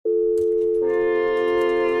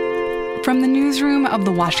From the newsroom of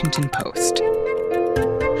The Washington Post.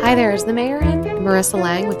 Hi there, is the mayor in? Marissa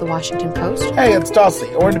Lang with The Washington Post. Hey, it's Dulcie.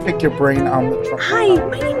 I wanted to pick your brain on the Trump. Hi,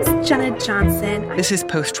 my name is Jenna Johnson. This is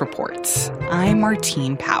Post Reports. I'm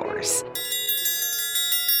Martine Powers.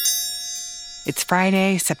 It's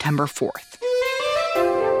Friday, September 4th.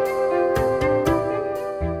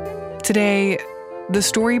 Today, the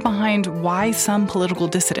story behind why some political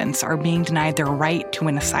dissidents are being denied their right to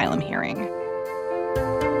an asylum hearing.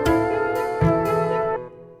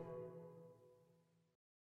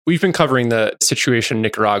 We've been covering the situation in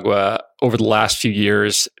Nicaragua over the last few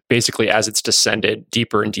years, basically as it's descended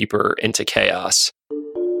deeper and deeper into chaos.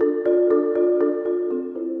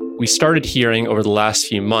 We started hearing over the last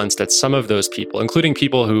few months that some of those people, including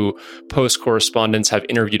people who Post correspondents have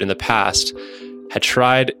interviewed in the past, had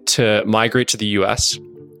tried to migrate to the U.S.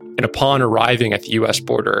 and upon arriving at the U.S.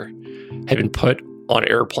 border, had been put on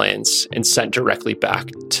airplanes and sent directly back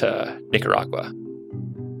to Nicaragua.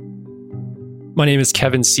 My name is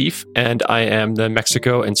Kevin Seif, and I am the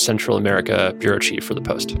Mexico and Central America Bureau Chief for the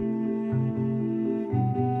Post.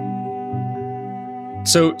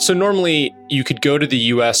 So normally you could go to the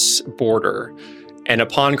U.S. border, and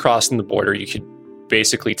upon crossing the border, you could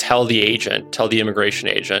basically tell the immigration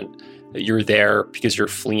agent that you're there because you're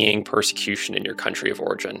fleeing persecution in your country of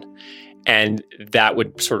origin. And that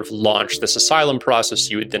would sort of launch this asylum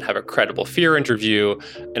process. You would then have a credible fear interview,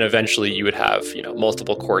 and eventually you would have,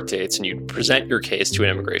 multiple court dates, and you'd present your case to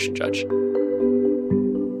an immigration judge.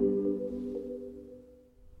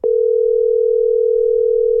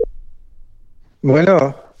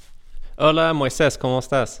 Bueno. Hola, Moisés, ¿cómo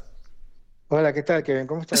estás? Hola, ¿qué tal, Kevin?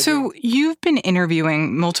 ¿Cómo estás? So you've been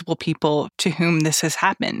interviewing multiple people to whom this has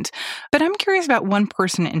happened, but I'm curious about one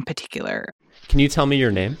person in particular. Can you tell me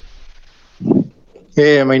your name?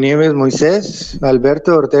 My name is Moisés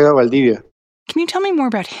Alberto Ortega Valdivia. Can you tell me more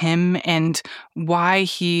about him and why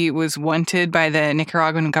he was wanted by the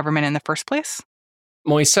Nicaraguan government in the first place?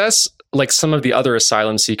 Moisés, like some of the other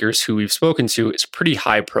asylum seekers who we've spoken to, is a pretty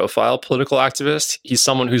high-profile political activist. He's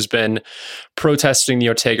someone who's been protesting the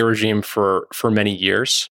Ortega regime for many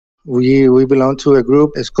years. We belong to a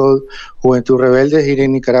group. It's called Juventud Rebelde here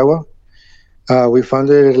in Nicaragua. We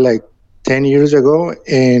founded it 10 years ago,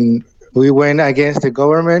 and we went against the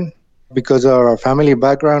government because of our family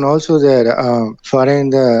background also that fought in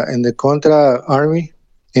the Contra army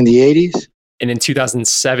in the 80s. And in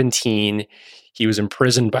 2017, he was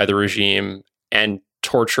imprisoned by the regime and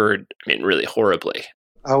tortured, really horribly.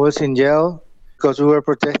 I was in jail because we were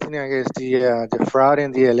protesting against the fraud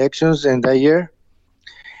in the elections in that year.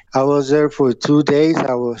 I was there for 2 days.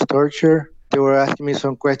 I was tortured. They were asking me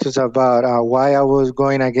some questions about why I was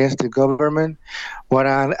going against the government, what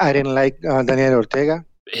I didn't like Daniel Ortega.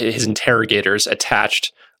 His interrogators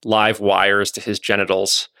attached live wires to his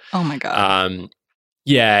genitals. Oh, my God.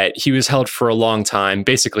 Yeah, he was held for a long time,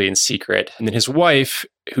 basically in secret. And then his wife,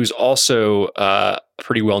 who's also a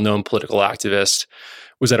pretty well-known political activist,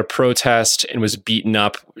 was at a protest and was beaten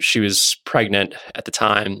up. She was pregnant at the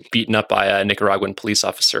time, beaten up by a Nicaraguan police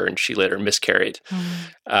officer, and she later miscarried.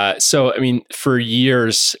 So, for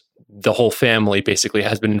years, the whole family basically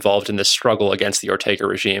has been involved in this struggle against the Ortega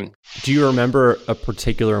regime. Do you remember a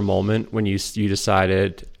particular moment when you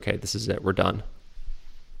decided, okay, this is it, we're done?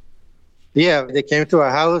 Yeah, they came to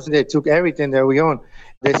our house and they took everything that we owned.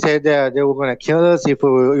 They said that they were going to kill us if we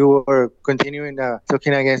were continuing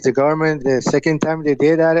talking against the government. The second time they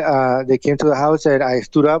did that, they came to the house and I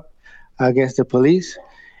stood up against the police,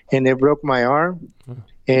 and they broke my arm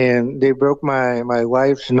and they broke my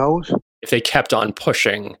wife's nose. If they kept on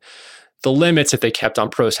pushing the limits, if they kept on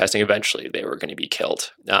protesting, eventually they were going to be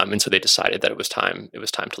killed. And so they decided that it was time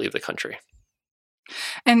to leave the country.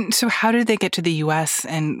 And so how did they get to the U.S.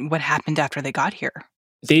 and what happened after they got here?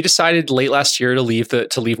 They decided late last year to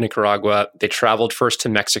leave Nicaragua. They traveled first to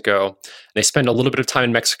Mexico. They spent a little bit of time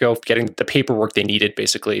in Mexico getting the paperwork they needed,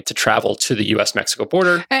 basically, to travel to the U.S.-Mexico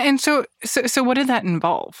border. And so what did that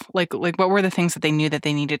involve? Like what were the things that they knew that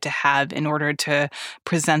they needed to have in order to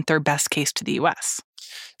present their best case to the U.S.?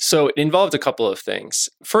 So it involved a couple of things.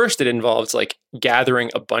 First, it involved gathering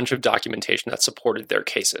a bunch of documentation that supported their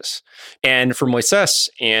cases. And for Moisés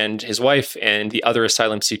and his wife and the other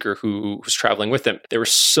asylum seeker who was traveling with them, there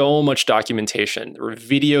was so much documentation. There were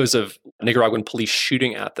videos of Nicaraguan police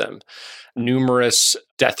shooting at them, numerous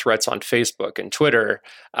death threats on Facebook and Twitter.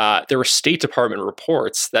 There were State Department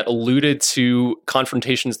reports that alluded to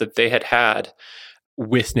confrontations that they had had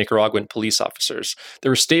with Nicaraguan police officers. There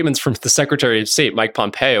were statements from the Secretary of State, Mike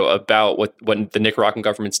Pompeo, about what the Nicaraguan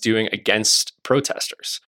government's doing against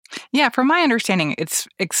protesters. Yeah, from my understanding, it's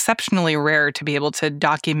exceptionally rare to be able to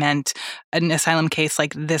document an asylum case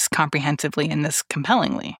like this comprehensively and this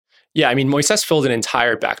compellingly. Yeah, I mean, Moises filled an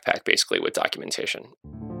entire backpack basically with documentation.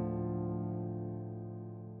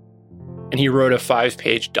 And he wrote a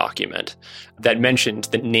 5-page document that mentioned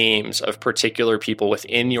the names of particular people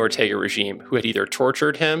within the Ortega regime who had either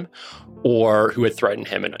tortured him or who had threatened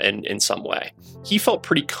him in some way. He felt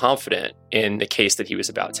pretty confident in the case that he was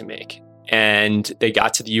about to make. And they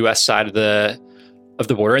got to the U.S. side of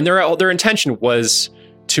the border, and their intention was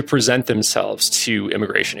to present themselves to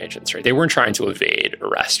immigration agents, right? They weren't trying to evade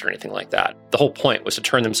arrest or anything like that. The whole point was to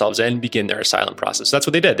turn themselves in, begin their asylum process. That's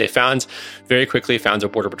what they did. They very quickly found a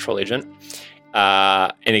Border Patrol agent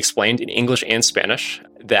and explained in English and Spanish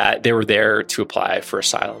that they were there to apply for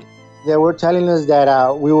asylum. They were telling us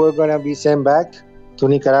that we were going to be sent back to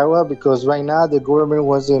Nicaragua because right now the government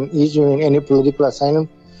wasn't issuing any political asylum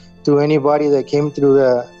to anybody that came through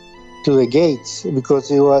the gates because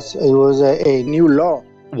it was a new law.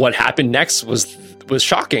 What happened next was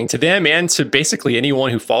shocking to them and to basically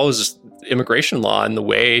anyone who follows immigration law in the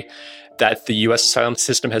way that the U.S. asylum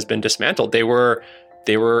system has been dismantled. They were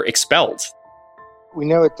expelled. We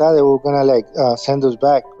never thought they were gonna send us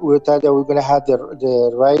back. We thought that we were gonna have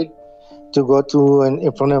the right to go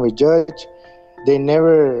in front of a judge. They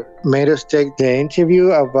never made us take the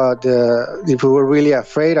interview about if we were really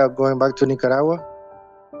afraid of going back to Nicaragua.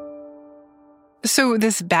 So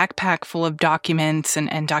this backpack full of documents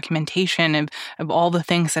and documentation of all the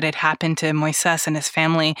things that had happened to Moises and his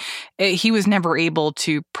family, he was never able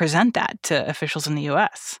to present that to officials in the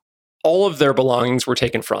U.S. All of their belongings were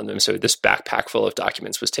taken from them. So this backpack full of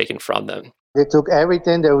documents was taken from them. They took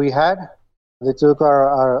everything that we had. They took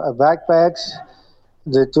our backpacks.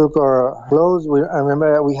 They took our clothes. I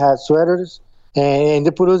remember that we had sweaters, and they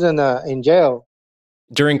put us in jail.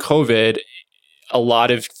 During COVID, a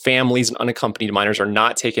lot of families and unaccompanied minors are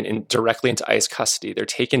not taken directly into ICE custody. They're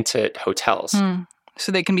taken to hotels.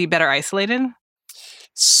 So they can be better isolated?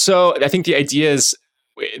 So I think the idea is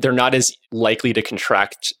they're not as likely to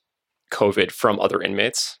contract COVID from other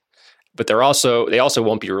inmates, but they also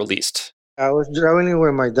won't be released. I was traveling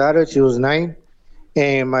with my daughter. She was 9,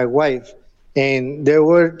 and my wife. And they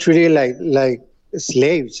were treated like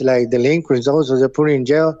slaves, like delinquents also. They're put in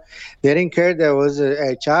jail. They didn't care there was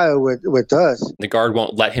a child with us. The guard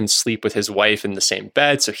won't let him sleep with his wife in the same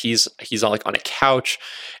bed, so he's on a couch.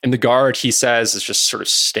 And the guard, he says, is just sort of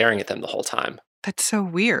staring at them the whole time. That's so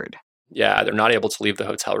weird. Yeah, they're not able to leave the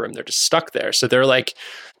hotel room. They're just stuck there. So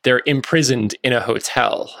they're imprisoned in a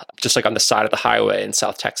hotel, just like on the side of the highway in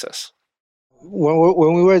South Texas.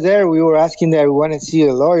 When we were there, we were asking that we want to see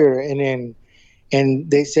a lawyer, and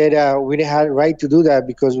they said we didn't have the right to do that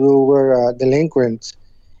because we were delinquents.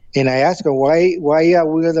 And I asked them, why are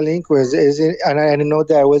we delinquents? And I didn't know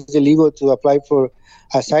that it was illegal to apply for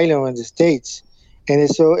asylum in the States. And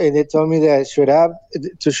they told me that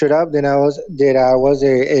to shut up, that I was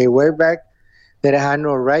a wetback, that I had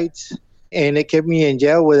no rights. And they kept me in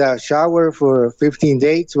jail without a shower for 15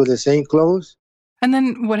 days with the same clothes. And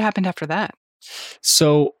then what happened after that?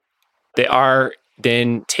 So they are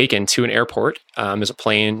then taken to an airport. There's a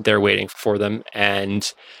plane there waiting for them,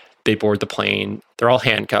 and they board the plane. They're all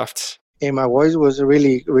handcuffed. And my wife was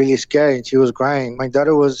really, really scared, and she was crying. My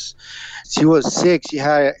daughter was sick. She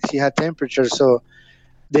had temperature, so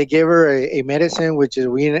they gave her a medicine, which is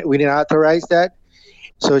we didn't authorize that,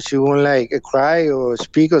 so she wouldn't cry or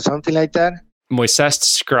speak or something like that. Moises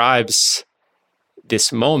describes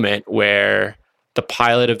this moment where the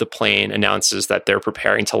pilot of the plane announces that they're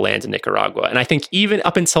preparing to land in Nicaragua. And I think even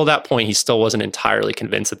up until that point, he still wasn't entirely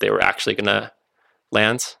convinced that they were actually going to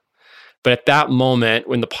land. But at that moment,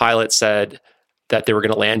 when the pilot said that they were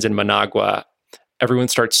going to land in Managua, everyone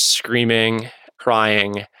starts screaming,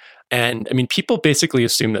 crying. And I mean, people basically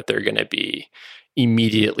assume that they're going to be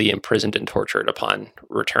immediately imprisoned and tortured upon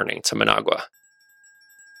returning to Managua.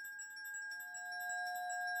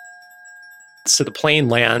 So the plane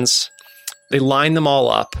lands. They line them all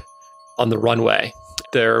up on the runway.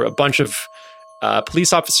 There are a bunch of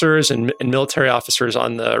police officers and military officers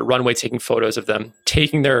on the runway taking photos of them,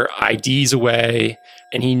 taking their IDs away.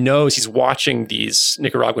 And he knows, he's watching these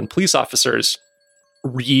Nicaraguan police officers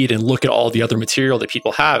read and look at all the other material that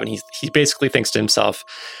people have. And he basically thinks to himself,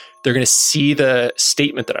 they're going to see the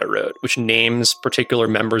statement that I wrote, which names particular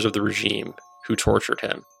members of the regime who tortured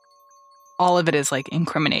him. All of it is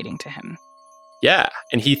incriminating to him. Yeah.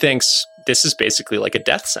 And he thinks this is basically like a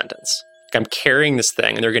death sentence. I'm carrying this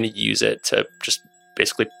thing and they're going to use it to just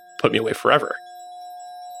basically put me away forever.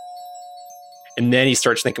 And then he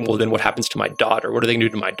starts thinking, well, then what happens to my daughter? What are they going to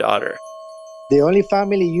do to my daughter? The only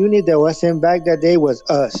family unit that was sent back that day was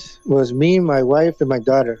us. It was me, my wife, and my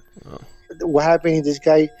daughter. Oh. What happened is this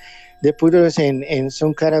guy, they put us in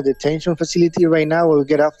some kind of detention facility right now when we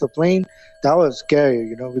get off the plane. That was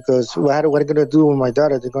scary, because what are they going to do with my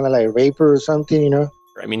daughter? They're going to like rape her or something,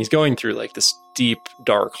 I mean, he's going through like this deep,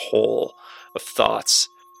 dark hole of thoughts.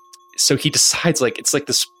 So he decides it's like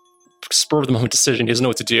this spur of the moment decision. He doesn't know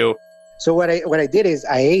what to do. So what I did is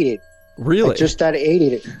I ate it. Really? I just started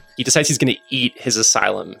eating it. He decides he's going to eat his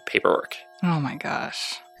asylum paperwork. Oh my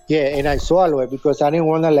gosh. Yeah, and I swallow it because I didn't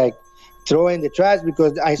want to throw it in the trash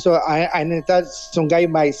because I thought some guy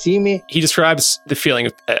might see me. He describes the feeling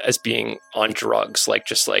as being on drugs,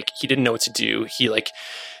 he didn't know what to do. He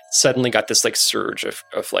suddenly got this surge of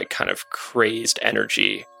kind of crazed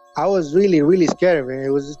energy. I was really, really scared, man. It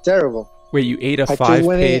was terrible. Wait, you ate a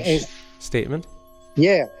 5-page statement?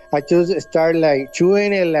 Yeah, I just started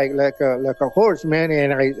chewing it like a horse, man,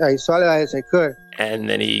 and I swallowed it as I could. And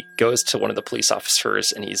then he goes to one of the police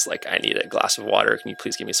officers and he's like, I need a glass of water. Can you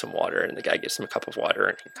please give me some water? And the guy gives him a cup of water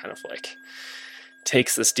and he kind of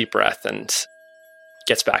takes this deep breath and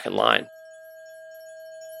gets back in line.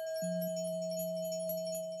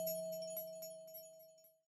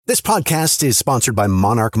 This podcast is sponsored by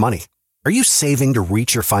Monarch Money. Are you saving to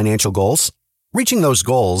reach your financial goals? Reaching those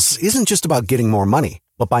goals isn't just about getting more money,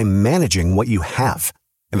 but by managing what you have.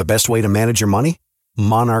 And the best way to manage your money?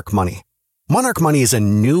 Monarch Money. Monarch Money is a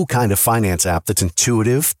new kind of finance app that's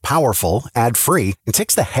intuitive, powerful, ad-free, and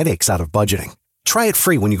takes the headaches out of budgeting. Try it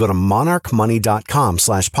free when you go to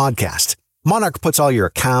monarchmoney.com/podcast. Monarch puts all your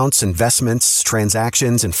accounts, investments,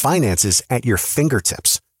 transactions, and finances at your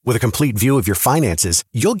fingertips. With a complete view of your finances,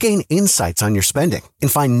 you'll gain insights on your spending and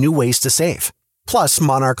find new ways to save. Plus,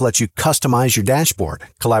 Monarch lets you customize your dashboard,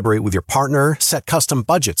 collaborate with your partner, set custom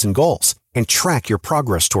budgets and goals, and track your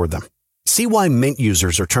progress toward them. See why Mint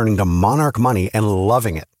users are turning to Monarch Money and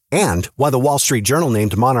loving it, and why the Wall Street Journal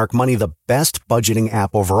named Monarch Money the best budgeting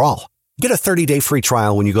app overall. Get a 30-day free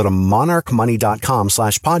trial when you go to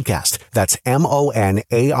monarchmoney.com/podcast. That's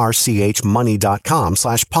MONARCH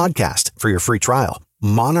money.com/podcast for your free trial.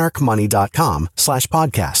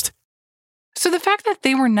 monarchmoney.com/podcast. So the fact that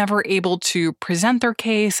they were never able to present their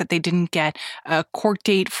case, that they didn't get a court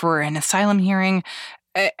date for an asylum hearing,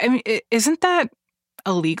 I mean, isn't that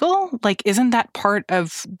illegal? Isn't that part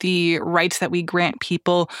of the rights that we grant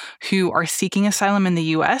people who are seeking asylum in the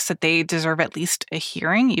U.S., that they deserve at least a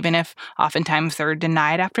hearing, even if oftentimes they're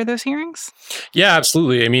denied after those hearings? Yeah,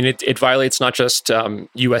 absolutely. I mean, it violates not just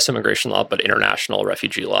U.S. immigration law, but international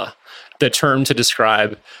refugee law. The term to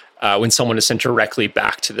describe when someone is sent directly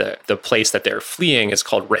back to the place that they're fleeing is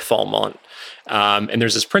called refoulement. And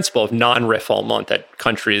there's this principle of non-refoulement, that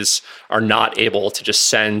countries are not able to just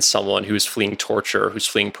send someone who's fleeing torture, who's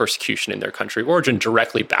fleeing persecution in their country of origin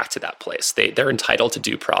directly back to that place. They're entitled to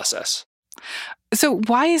due process. So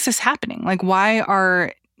why is this happening? Why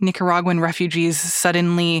are Nicaraguan refugees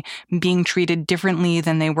suddenly being treated differently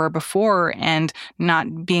than they were before and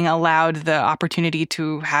not being allowed the opportunity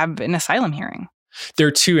to have an asylum hearing? There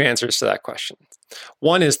are two answers to that question.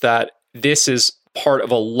 One is that this is part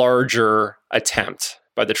of a larger attempt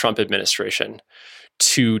by the Trump administration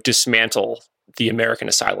to dismantle the American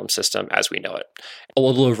asylum system as we know it. A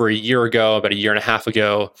little over a year ago, about a year and a half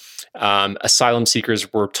ago, asylum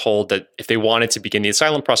seekers were told that if they wanted to begin the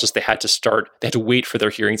asylum process, they had to wait for their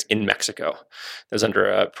hearings in Mexico. That was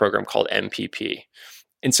under a program called MPP.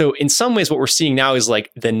 And so in some ways, what we're seeing now is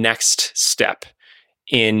the next step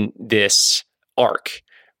in this arc,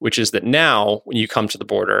 which is that now when you come to the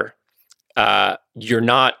border, you're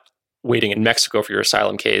not waiting in Mexico for your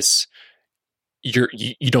asylum case. You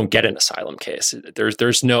don't get an asylum case.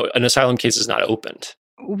 An asylum case is not opened.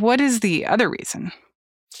 What is the other reason?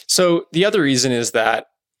 So the other reason is that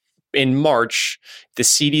in March, the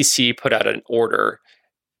CDC put out an order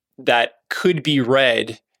that could be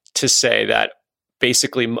read to say that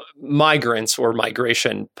basically migrants or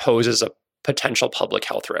migration poses a potential public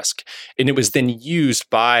health risk. And it was then used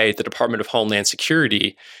by the Department of Homeland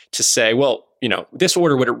Security to say, well, this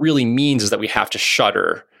order, what it really means is that we have to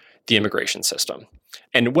shutter the immigration system.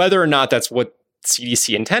 And whether or not that's what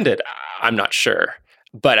CDC intended, I'm not sure.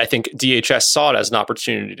 But I think DHS saw it as an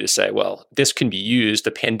opportunity to say, well, this can be used,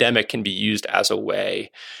 the pandemic can be used as a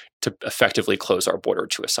way to effectively close our border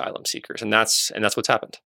to asylum seekers. And that's what's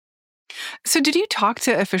happened. So did you talk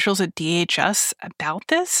to officials at DHS about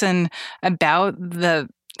this and about the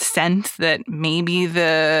sense that maybe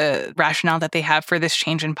the rationale that they have for this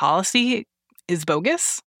change in policy is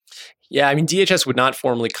bogus? Yeah, I mean, DHS would not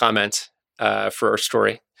formally comment for our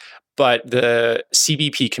story, but the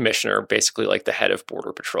CBP commissioner, basically the head of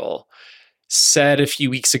Border Patrol, said a few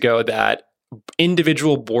weeks ago that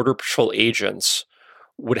individual Border Patrol agents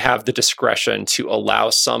would have the discretion to allow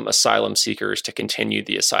some asylum seekers to continue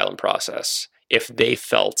the asylum process if they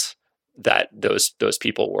felt that those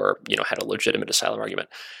people were, had a legitimate asylum argument.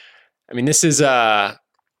 I mean, this is a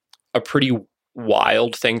pretty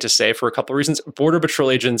wild thing to say for a couple of reasons. Border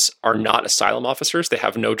Patrol agents are not asylum officers. They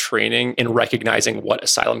have no training in recognizing what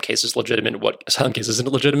asylum case is legitimate and what asylum case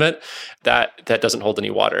isn't legitimate. That doesn't hold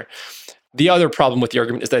any water. The other problem with the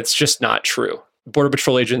argument is that it's just not true. Border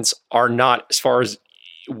Patrol agents are not, as far as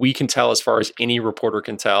we can tell, as far as any reporter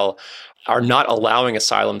can tell, are not allowing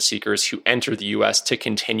asylum seekers who enter the U.S. to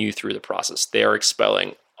continue through the process. They are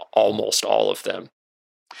expelling almost all of them.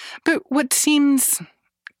 But what seems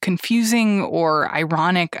confusing or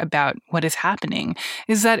ironic about what is happening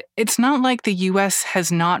is that it's not like the U.S.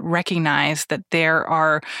 has not recognized that there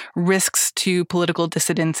are risks to political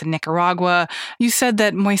dissidents in Nicaragua. You said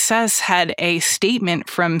that Moises had a statement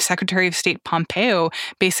from Secretary of State Pompeo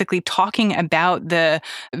basically talking about the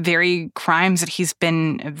very crimes that he's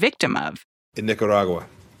been a victim of. In Nicaragua,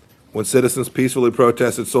 when citizens peacefully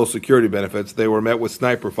protested Social Security benefits, they were met with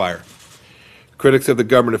sniper fire. Critics of the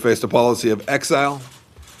government have faced a policy of exile,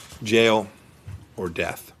 jail, or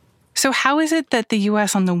death. So how is it that the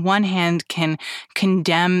U.S. on the one hand can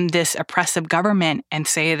condemn this oppressive government and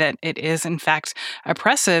say that it is in fact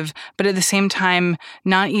oppressive, but at the same time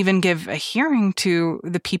not even give a hearing to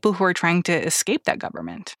the people who are trying to escape that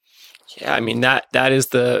government? Yeah, I mean, that is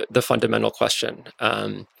the fundamental question.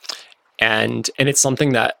 And it's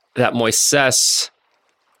something that Moises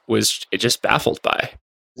was just baffled by.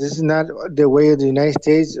 This is not the way the United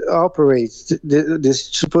States operates. This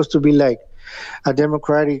is supposed to be like a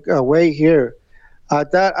democratic way here. I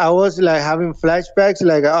thought I was like having flashbacks.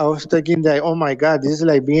 Like I was thinking that, oh my God, this is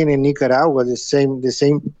like being in Nicaragua. The same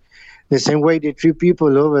way they treat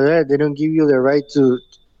people over there. They don't give you the right to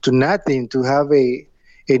nothing, to have a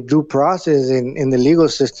due process in the legal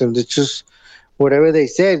system. It's just whatever they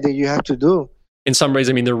said that you have to do. In some ways,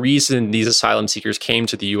 I mean, the reason these asylum seekers came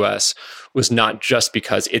to the U.S. was not just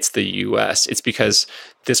because it's the U.S. It's because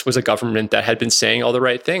this was a government that had been saying all the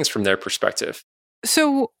right things from their perspective.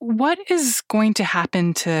 So what is going to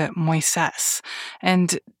happen to Moises?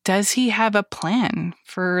 And does he have a plan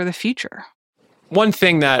for the future? One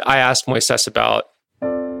thing that I asked Moises about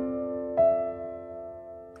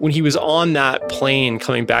when he was on that plane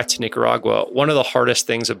coming back to Nicaragua, one of the hardest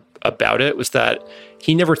things about it was that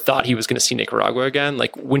he never thought he was going to see Nicaragua again.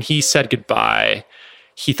 Like when he said goodbye,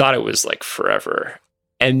 he thought it was like forever.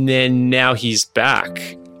 And then now he's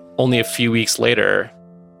back only a few weeks later.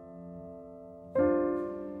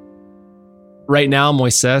 Right now,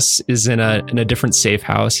 Moises is in a different safe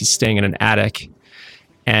house. He's staying in an attic.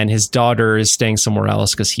 And his daughter is staying somewhere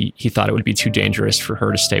else because he thought it would be too dangerous for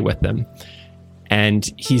her to stay with them.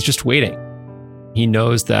 And he's just waiting. He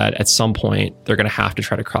knows that at some point they're going to have to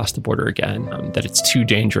try to cross the border again, that it's too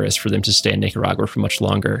dangerous for them to stay in Nicaragua for much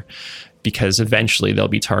longer because eventually they'll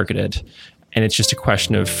be targeted. And it's just a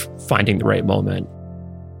question of finding the right moment.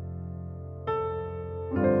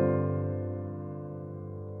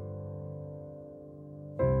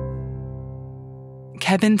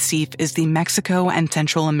 Kevin Seif is the Mexico and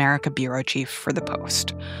Central America bureau chief for The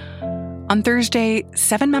Post. On Thursday,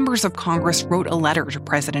 7 members of Congress wrote a letter to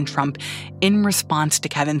President Trump in response to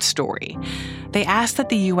Kevin's story. They asked that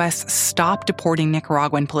the U.S. stop deporting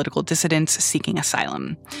Nicaraguan political dissidents seeking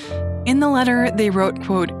asylum. In the letter, they wrote,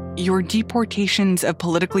 quote, "Your deportations of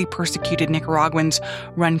politically persecuted Nicaraguans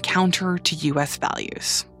run counter to U.S.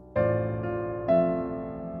 values."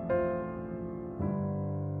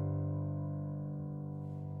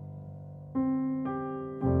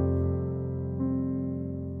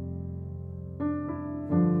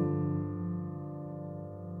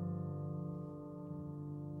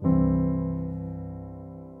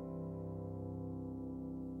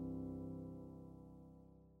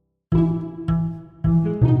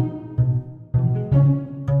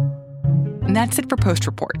 And that's it for Post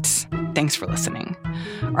Reports. Thanks for listening.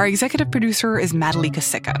 Our executive producer is Madalika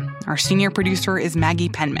Sika. Our senior producer is Maggie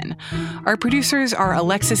Penman. Our producers are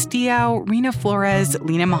Alexis Diao, Rena Flores,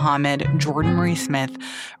 Lena Mohammed, Jordan Marie Smith,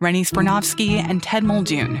 Rennie Spernovsky, and Ted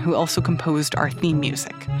Muldoon, who also composed our theme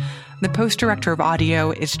music. The Post director of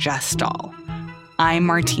audio is Jess Stahl. I'm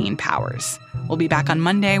Martine Powers. We'll be back on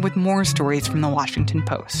Monday with more stories from the Washington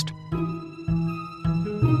Post.